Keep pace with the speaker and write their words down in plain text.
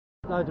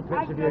Loads of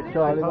pictures of you, As the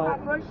Charlie, Olympics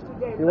mate. approach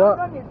today, You what?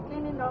 London is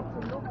cleaning up to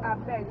look our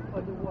best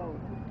for the world.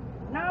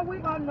 Now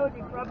we all know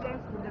the problems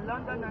with the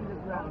London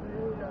Underground.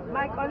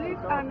 My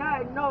colleagues and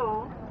I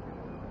know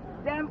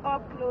them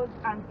up close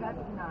and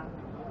personal.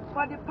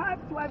 For the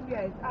past 12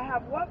 years, I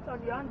have worked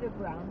on the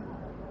Underground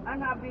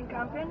and have been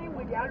campaigning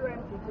with the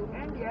RMC to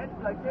end the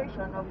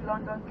exploitation of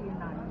London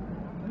cleaners,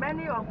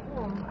 many of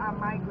whom are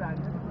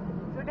migrants.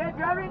 Today,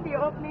 during the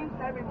opening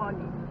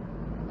ceremony,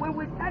 we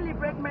will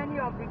celebrate many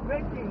of the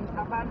great things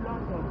about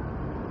London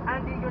and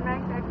the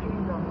United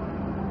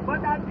Kingdom.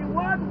 But as the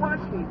world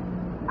worships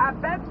our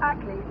best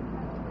athletes,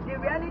 the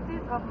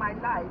realities of my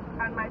life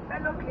and my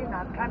fellow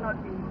cleaners cannot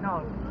be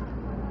ignored.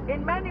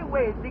 In many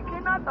ways, the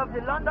cleaners of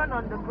the London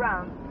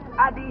Underground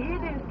are the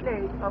hidden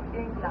slaves of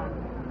England.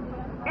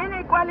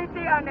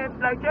 Inequality and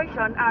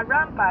exploitation are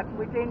rampant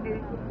within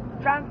the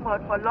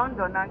transport for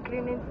London and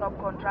cleaning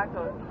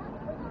subcontractors.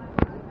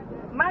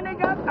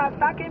 Managers are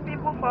sacking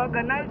people for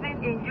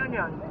organizing in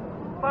unions,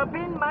 for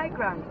being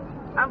migrants,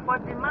 and for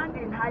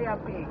demanding higher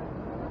pay.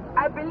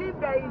 I believe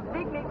there is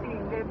dignity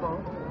in labor,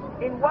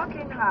 in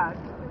working hard,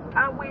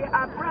 and we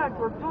are proud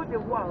to do the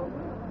work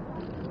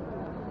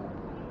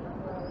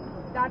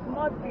that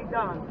must be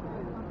done.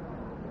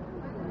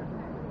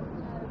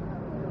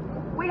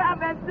 We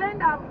have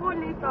explained our full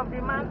list of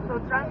demands to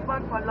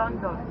transport for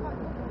London.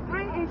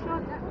 3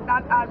 issues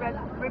that are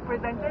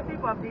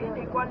representative of the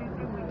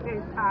inequality we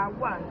face are: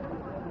 1.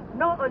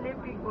 No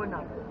Olympic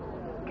bonus.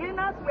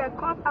 Cleaners were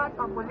cut out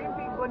of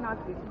Olympic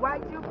bonuses, while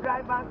tube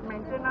drivers,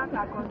 maintenance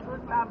and control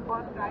staff,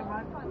 bus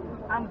drivers,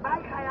 and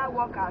bike hire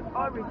workers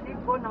all receive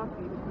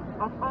bonuses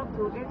of up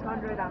to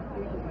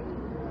 850.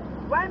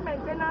 While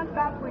maintenance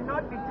staff will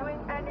not be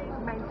doing any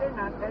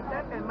maintenance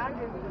except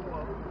emergency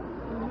work,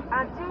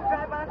 and tube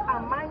drivers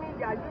are minding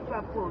their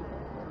usual posts,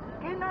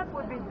 cleaners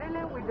will be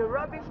dealing with the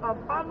rubbish of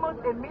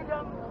almost 1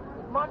 million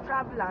more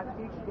travelers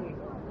each day.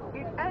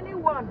 If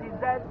anyone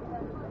deserves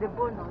the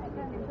bonus,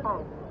 it is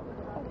us.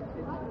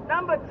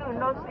 Number 2,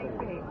 no sick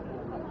pay.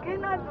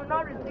 Cleaners do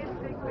not receive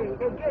sick pay.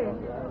 Again,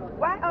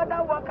 while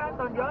other workers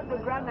on the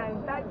Underground are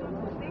entitled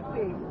to sick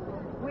pay,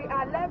 we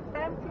are left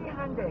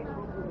empty-handed.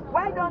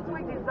 Why don't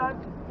we deserve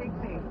sick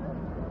pay?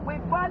 We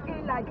fall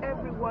in like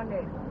everyone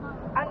else,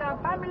 and our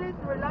families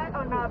rely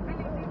on our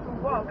ability to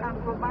work and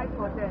provide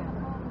for them.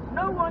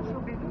 No one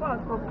should be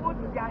forced to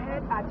put their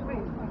head at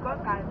risk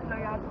because our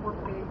employers won't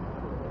pay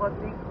for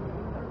sick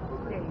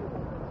days.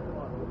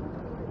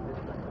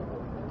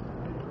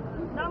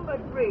 Number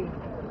 3,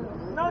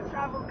 no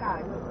travel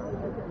card.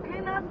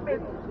 Cleaners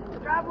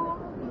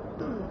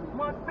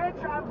must pay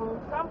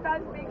travel,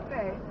 sometimes big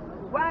fare,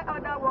 while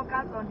other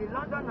workers on the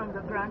London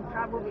Underground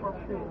travel for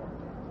free.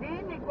 The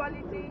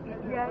inequality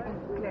here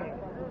is clear.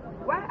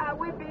 Why are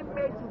we being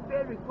made to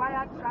pay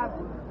required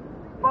travel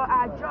for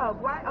our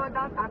job while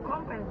others are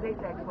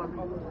compensated for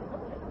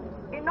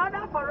it? In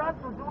order for us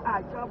to do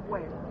our job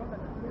well,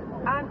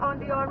 and on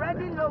the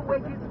already low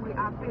wages we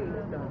are paid,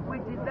 we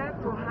deserve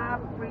to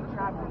have free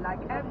travel like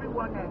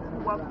everyone else who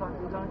works on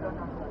the London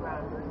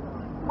Underground.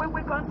 We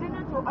will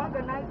continue to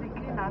organize the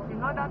cleaners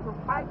in order to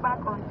fight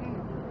back on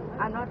these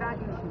and other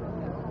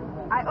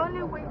issues. I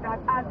only wish that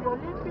as the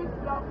Olympics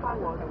come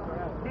forward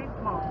this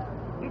month,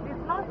 it is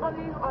not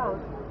only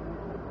us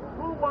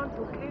who want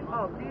to clean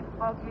up this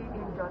ugly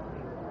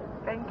injustice.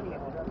 Thank you.